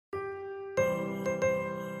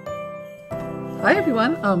Hi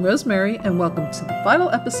everyone, I'm Rosemary and welcome to the final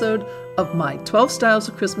episode of my 12 Styles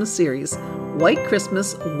of Christmas series, White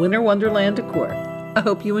Christmas Winter Wonderland Decor. I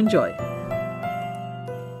hope you enjoy.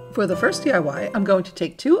 For the first DIY, I'm going to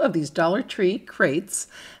take 2 of these Dollar Tree crates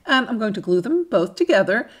and I'm going to glue them both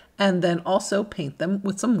together and then also paint them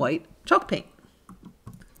with some white chalk paint.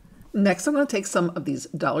 Next, I'm going to take some of these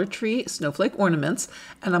Dollar Tree snowflake ornaments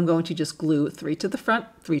and I'm going to just glue 3 to the front,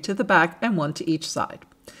 3 to the back, and 1 to each side.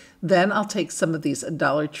 Then I'll take some of these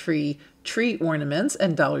Dollar Tree tree ornaments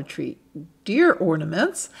and Dollar Tree deer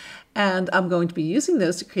ornaments, and I'm going to be using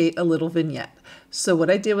those to create a little vignette. So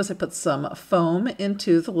what I did was I put some foam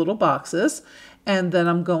into the little boxes, and then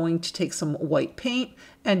I'm going to take some white paint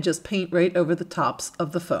and just paint right over the tops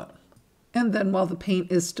of the foam. And then while the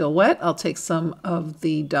paint is still wet, I'll take some of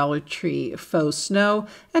the Dollar Tree faux snow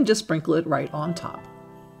and just sprinkle it right on top.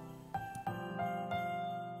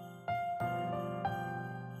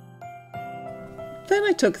 Then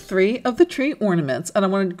I took 3 of the tree ornaments and I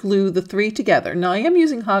wanted to glue the 3 together. Now I am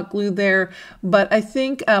using hot glue there, but I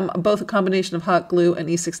think both a combination of hot glue and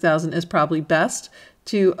E6000 is probably best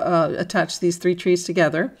to attach these 3 trees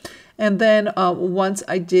together. And then once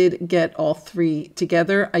I did get all 3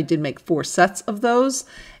 together, I did make 4 sets of those,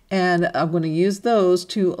 and I'm going to use those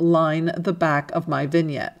to line the back of my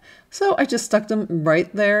vignette. So I just stuck them right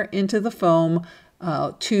there into the foam,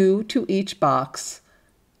 2 to each box,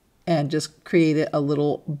 and just created a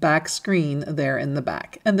little back screen there in the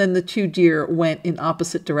back. And then the 2 deer went in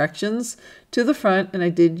opposite directions to the front, and I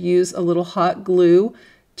did use a little hot glue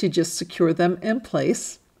to just secure them in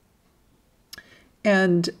place.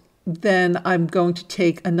 And then I'm going to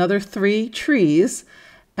take another 3 trees,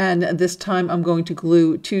 and this time I'm going to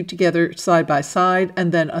glue 2 together side by side,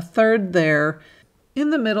 and then a third there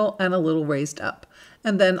in the middle and a little raised up.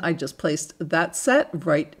 And then I just placed that set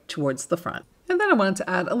right towards the front. And then I wanted to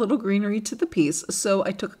add a little greenery to the piece, so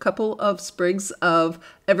I took a couple of sprigs of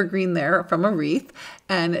evergreen there from a wreath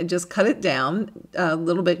and just cut it down a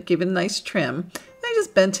little bit, give it a nice trim. I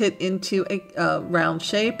just bent it into a round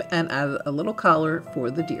shape and added a little collar for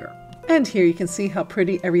the deer. And here you can see how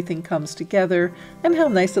pretty everything comes together and how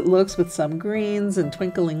nice it looks with some greens and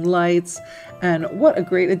twinkling lights, and what a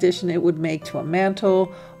great addition it would make to a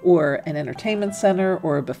mantle or an entertainment center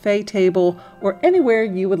or a buffet table or anywhere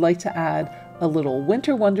you would like to add a little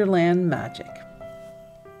winter wonderland magic.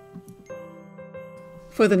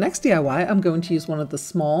 For the next DIY, I'm going to use one of the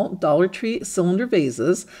small Dollar Tree cylinder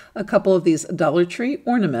vases, a couple of these Dollar Tree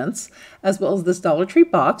ornaments, as well as this Dollar Tree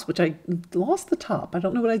box, which I lost the top. I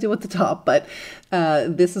don't know what I did with the top, but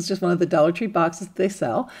this is just one of the Dollar Tree boxes that they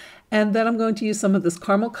sell. And then I'm going to use some of this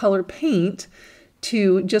caramel color paint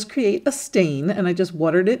to just create a stain, and I just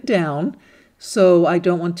watered it down. So I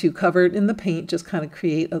don't want to cover it in the paint, just kind of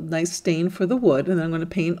create a nice stain for the wood. And then I'm going to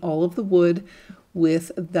paint all of the wood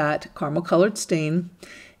with that caramel colored stain.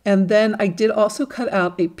 And then I did also cut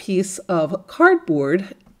out a piece of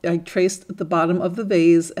cardboard. I traced the bottom of the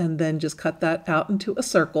vase and then just cut that out into a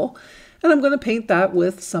circle. And I'm going to paint that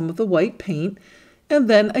with some of the white paint. And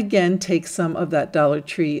then again, take some of that Dollar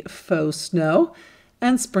Tree faux snow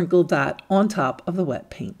and sprinkle that on top of the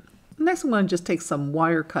wet paint. Next, I'm going to just take some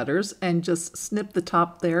wire cutters and just snip the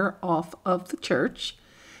top there off of the church.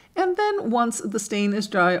 And then once the stain is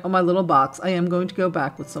dry on my little box, I am going to go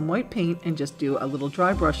back with some white paint and just do a little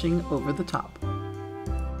dry brushing over the top.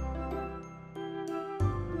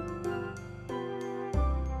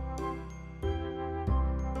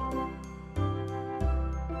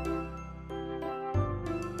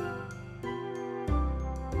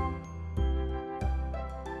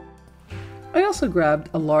 I also grabbed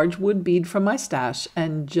a large wood bead from my stash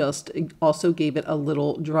and just also gave it a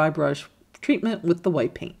little dry brush treatment with the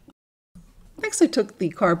white paint. Next, I took the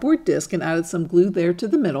cardboard disc and added some glue there to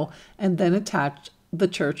the middle and then attached the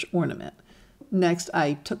church ornament. Next,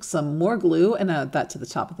 I took some more glue and added that to the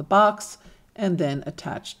top of the box and then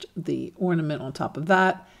attached the ornament on top of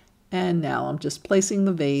that. And now I'm just placing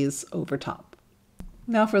the vase over top.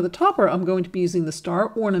 Now for the topper, I'm going to be using the star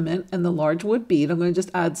ornament and the large wood bead. I'm going to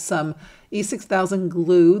just add some E6000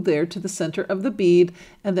 glue there to the center of the bead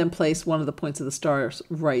and then place one of the points of the stars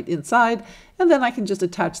right inside. And then I can just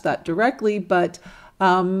attach that directly. But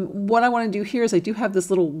what I want to do here is I do have this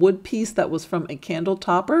little wood piece that was from a candle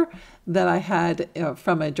topper that I had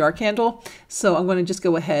from a jar candle. So I'm going to just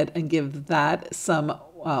go ahead and give that some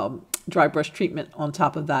dry brush treatment on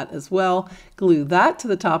top of that as well. Glue that to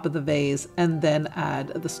the top of the vase and then add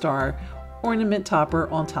the star ornament topper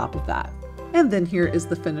on top of that. And then here is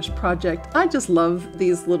the finished project. I just love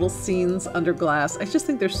these little scenes under glass. I just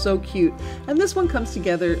think they're so cute. And this one comes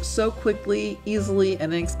together so quickly, easily,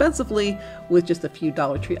 and inexpensively with just a few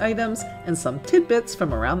Dollar Tree items and some tidbits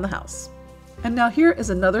from around the house. And now here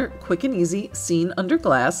is another quick and easy scene under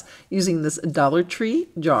glass using this Dollar Tree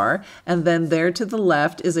jar. And then there to the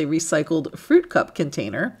left is a recycled fruit cup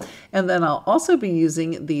container. And then I'll also be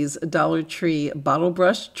using these Dollar Tree bottle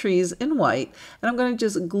brush trees in white. And I'm going to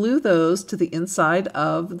just glue those to the inside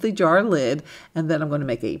of the jar lid. And then I'm going to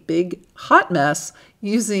make a big hot mess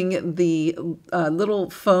using the little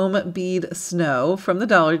foam bead snow from the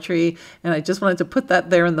Dollar Tree. And I just wanted to put that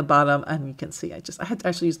there in the bottom. And you can see I had to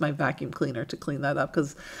actually use my vacuum cleaner to clean that up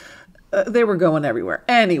because they were going everywhere.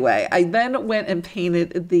 Anyway, I then went and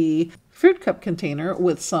painted the fruit cup container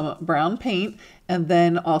with some brown paint and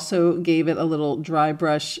then also gave it a little dry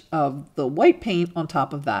brush of the white paint on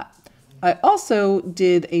top of that. I also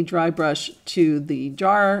did a dry brush to the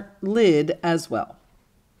jar lid as well.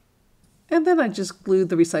 And then I just glued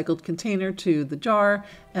the recycled container to the jar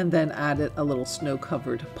and then added a little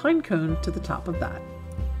snow-covered pine cone to the top of that.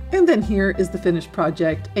 And then here is the finished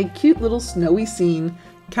project, a cute little snowy scene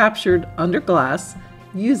captured under glass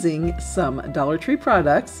using some Dollar Tree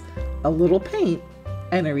products, a little paint,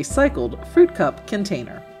 and a recycled fruit cup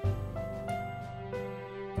container.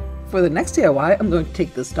 For the next DIY, I'm going to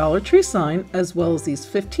take this Dollar Tree sign as well as these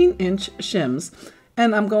 15-inch shims,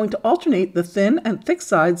 and I'm going to alternate the thin and thick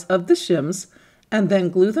sides of the shims and then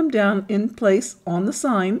glue them down in place on the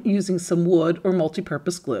sign using some wood or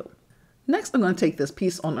multi-purpose glue. Next, I'm going to take this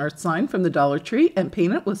Peace on Earth sign from the Dollar Tree and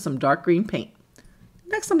paint it with some dark green paint.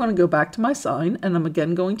 Next, I'm going to go back to my sign and I'm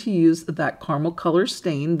again going to use that caramel color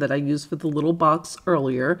stain that I used for the little box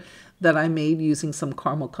earlier that I made using some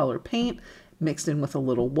caramel color paint mixed in with a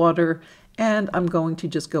little water, and I'm going to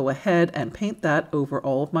just go ahead and paint that over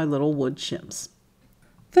all of my little wood shims.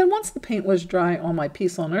 Then once the paint was dry on my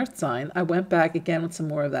Peace on Earth sign, I went back again with some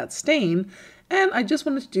more of that stain, and I just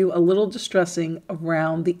wanted to do a little distressing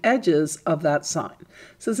around the edges of that sign.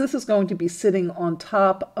 Since this is going to be sitting on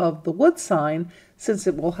top of the wood sign, since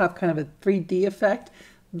it will have kind of a 3D effect,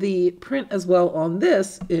 the print as well on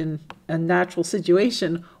this in a natural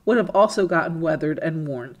situation would have also gotten weathered and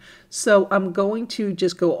worn. So I'm going to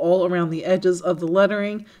just go all around the edges of the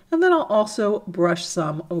lettering, and then I'll also brush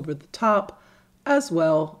some over the top as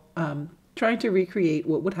well, trying to recreate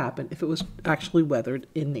what would happen if it was actually weathered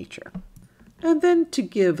in nature. And then to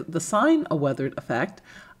give the sign a weathered effect,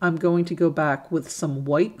 I'm going to go back with some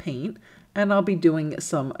white paint, and I'll be doing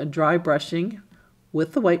some dry brushing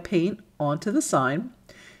with the white paint onto the sign.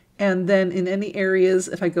 And then in any areas,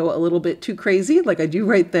 if I go a little bit too crazy, like I do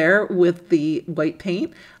right there with the white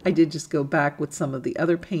paint, I did just go back with some of the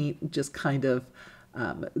other paint, just kind of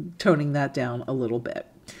toning that down a little bit.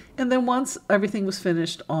 And then once everything was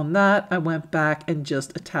finished on that, I went back and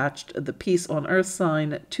just attached the Peace on Earth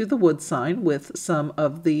sign to the wood sign with some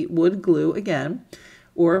of the wood glue again,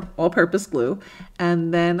 or all-purpose glue.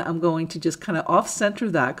 And then I'm going to just kind of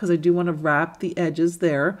off-center that because I do want to wrap the edges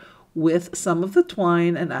there with some of the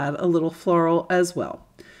twine and add a little floral as well.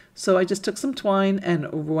 So I just took some twine and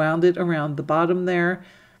wound it around the bottom there.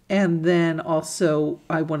 And then also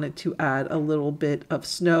I wanted to add a little bit of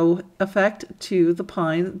snow effect to the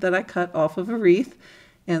pine that I cut off of a wreath.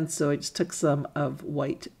 And so I just took some of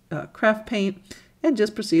white craft paint and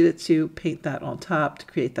just proceeded to paint that on top to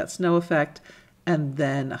create that snow effect. And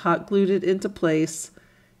then hot glued it into place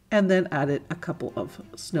and then added a couple of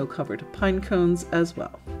snow-covered pine cones as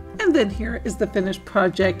well. And then here is the finished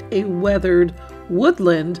project, a weathered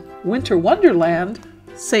woodland winter wonderland,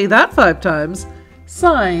 say that 5 times,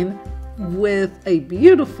 sign with a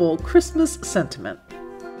beautiful Christmas sentiment.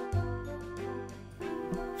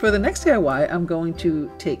 For the next DIY, I'm going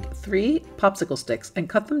to take 3 popsicle sticks and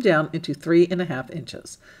cut them down into 3.5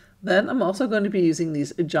 inches. Then I'm also going to be using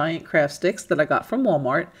these giant craft sticks that I got from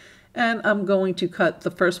Walmart, and I'm going to cut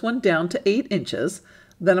the first one down to 8 inches.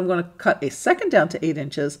 Then I'm going to cut a second down to 8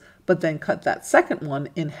 inches, but then cut that second one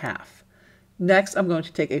in half. Next, I'm going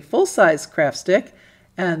to take a full-size craft stick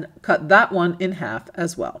and cut that one in half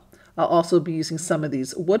as well. I'll also be using some of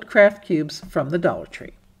these wood craft cubes from the Dollar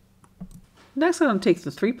Tree. Next, I'm going to take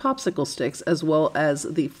the 3 popsicle sticks as well as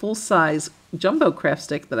the full-size jumbo craft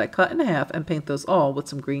stick that I cut in half and paint those all with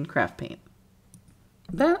some green craft paint.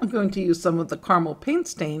 Then I'm going to use some of the caramel paint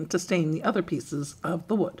stain to stain the other pieces of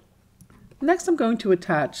the wood. Next, I'm going to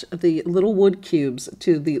attach the little wood cubes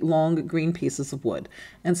to the long green pieces of wood.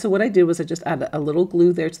 And so what I did was I just added a little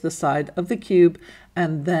glue there to the side of the cube,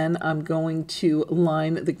 and then I'm going to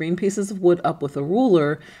line the green pieces of wood up with a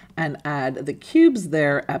ruler and add the cubes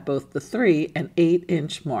there at both the 3 and 8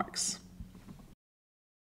 inch marks.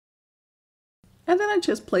 And then I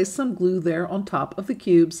just placed some glue there on top of the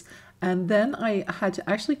cubes. And then I had to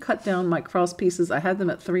actually cut down my cross pieces. I had them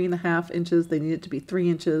at 3.5 inches. They needed to be 3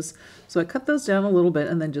 inches. So I cut those down a little bit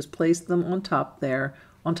and then just placed them on top there,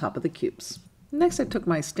 on top of the cubes. Next, I took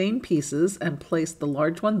my stained pieces and placed the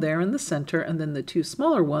large one there in the center and then the 2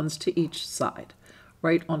 smaller ones to each side,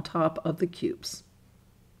 right on top of the cubes.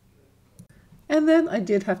 And then I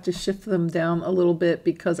did have to shift them down a little bit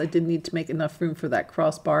because I did need to make enough room for that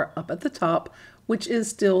crossbar up at the top, which is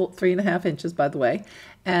still 3.5 inches, by the way.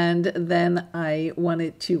 And then I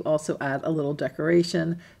wanted to also add a little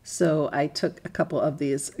decoration. So I took a couple of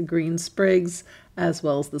these green sprigs, as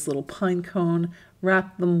well as this little pine cone,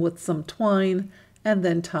 wrapped them with some twine, and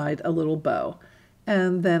then tied a little bow.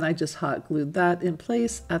 And then I just hot glued that in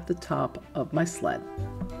place at the top of my sled.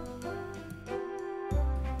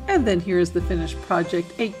 And then here's the finished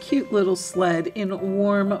project, a cute little sled in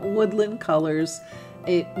warm woodland colors.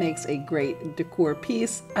 It makes a great decor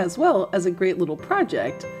piece as well as a great little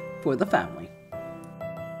project for the family.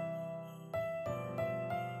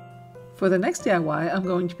 For the next DIY, I'm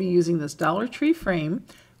going to be using this Dollar Tree frame,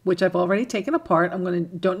 which I've already taken apart.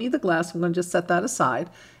 Don't need the glass, I'm going to just set that aside.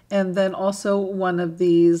 And then also one of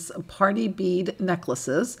these party bead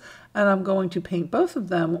necklaces, and I'm going to paint both of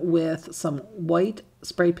them with some white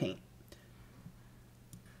spray paint.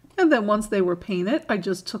 And then once they were painted, I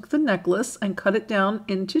just took the necklace and cut it down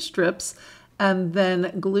into strips and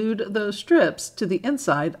then glued those strips to the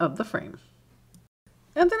inside of the frame.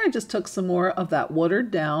 And then I just took some more of that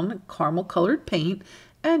watered down caramel colored paint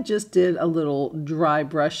and just did a little dry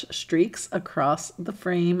brush streaks across the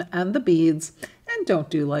frame and the beads. And don't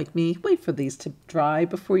do like me, wait for these to dry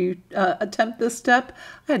before you attempt this step.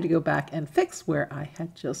 I had to go back and fix where I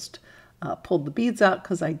had just pulled the beads out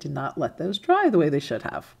because I did not let those dry the way they should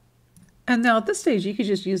have. And now at this stage, you could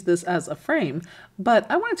just use this as a frame, but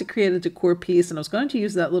I wanted to create a decor piece and I was going to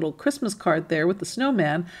use that little Christmas card there with the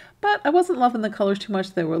snowman, but I wasn't loving the colors too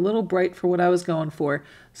much. They were a little bright for what I was going for.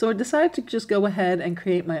 So I decided to just go ahead and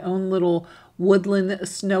create my own little woodland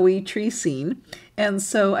snowy tree scene. And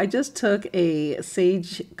so I just took a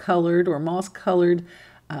sage colored or moss colored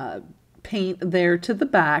paint there to the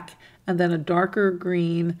back and then a darker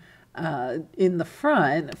green in the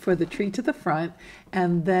front for the tree to the front,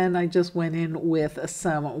 and then I just went in with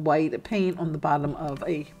some white paint on the bottom of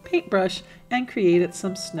a paintbrush and created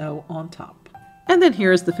some snow on top. And then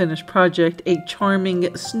here is the finished project, a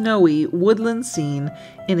charming snowy woodland scene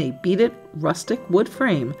in a beaded rustic wood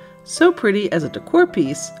frame, so pretty as a decor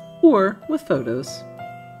piece or with photos.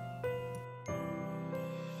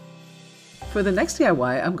 For the next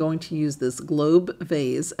DIY, I'm going to use this globe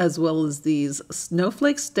vase as well as these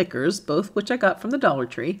snowflake stickers, both which I got from the Dollar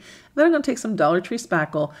Tree. Then I'm going to take some Dollar Tree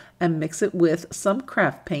spackle and mix it with some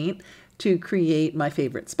craft paint to create my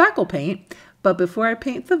favorite spackle paint. But before I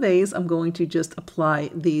paint the vase, I'm going to just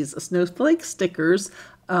apply these snowflake stickers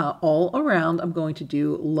all around. I'm going to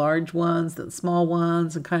do large ones, then small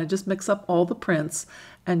ones, and kind of just mix up all the prints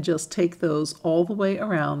and just take those all the way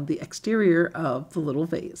around the exterior of the little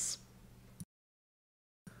vase.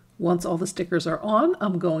 Once all the stickers are on,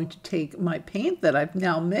 I'm going to take my paint that I've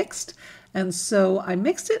now mixed. And so I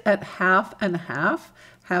mixed it at half and half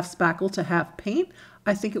spackle to half paint.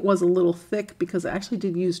 I think it was a little thick because I actually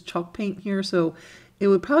did use chalk paint here. So it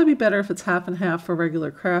would probably be better if it's half and half for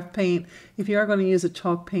regular craft paint. If you are going to use a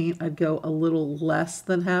chalk paint, I'd go a little less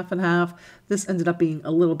than half and half. This ended up being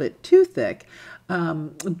a little bit too thick.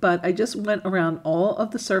 But I just went around all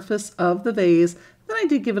of the surface of the vase. Then I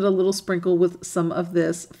did give it a little sprinkle with some of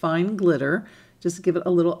this fine glitter, just to give it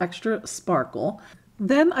a little extra sparkle.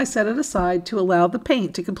 Then I set it aside to allow the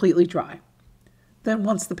paint to completely dry. Then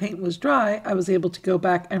once the paint was dry, I was able to go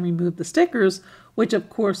back and remove the stickers, which of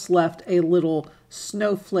course left a little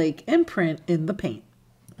snowflake imprint in the paint.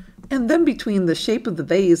 And then between the shape of the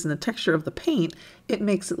vase and the texture of the paint, it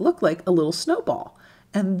makes it look like a little snowball.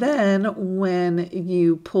 And then when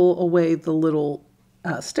you pull away the little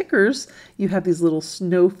stickers, you have these little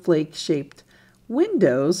snowflake shaped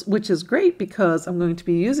windows, which is great because I'm going to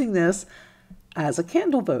be using this as a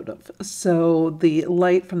candle votive. So the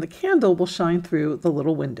light from the candle will shine through the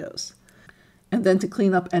little windows. And then to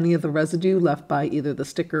clean up any of the residue left by either the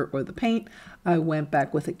sticker or the paint, I went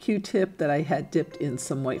back with a Q-tip that I had dipped in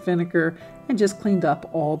some white vinegar and just cleaned up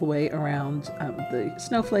all the way around the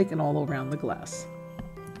snowflake and all around the glass.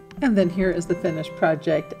 And then here is the finished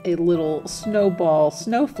project, a little snowball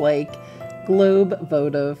snowflake globe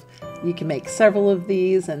votive. You can make several of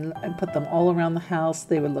these and put them all around the house.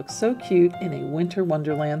 They would look so cute in a winter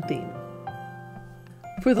wonderland theme.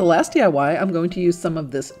 For the last DIY, I'm going to use some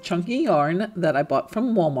of this chunky yarn that I bought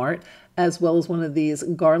from Walmart, as well as one of these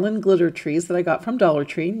garland glitter trees that I got from Dollar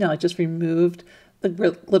Tree. Now I just removed the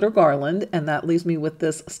glitter garland, and that leaves me with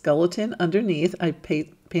this skeleton underneath. I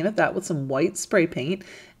painted that with some white spray paint,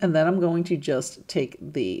 and then I'm going to just take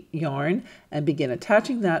the yarn and begin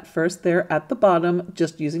attaching that first there at the bottom,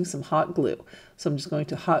 just using some hot glue. So I'm just going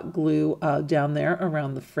to hot glue down there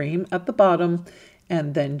around the frame at the bottom,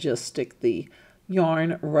 and then just stick the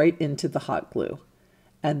yarn right into the hot glue,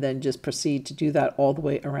 and then just proceed to do that all the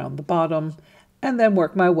way around the bottom, and then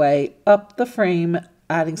work my way up the frame,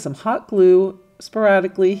 adding some hot glue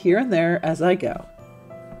sporadically here and there as I go.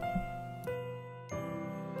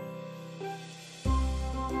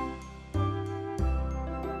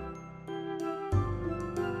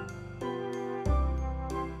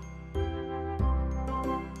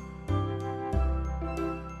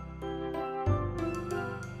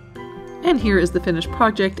 And here is the finished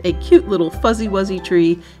project, a cute little fuzzy wuzzy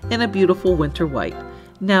tree in a beautiful winter white.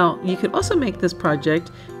 Now, you could also make this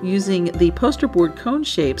project using the poster board cone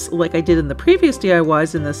shapes like I did in the previous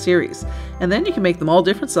DIYs in this series. And then you can make them all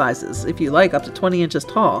different sizes, if you like, up to 20 inches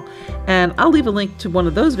tall. And I'll leave a link to one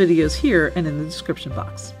of those videos here and in the description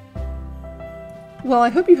box. Well, I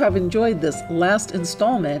hope you have enjoyed this last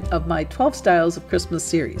installment of my 12 Styles of Christmas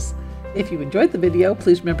series. If you enjoyed the video,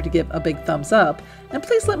 please remember to give a big thumbs up, and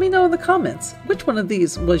please let me know in the comments which one of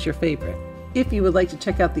these was your favorite. If you would like to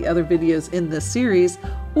check out the other videos in this series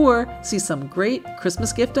or see some great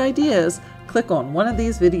Christmas gift ideas, click on one of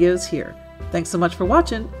these videos here. Thanks so much for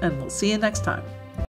watching, and we'll see you next time.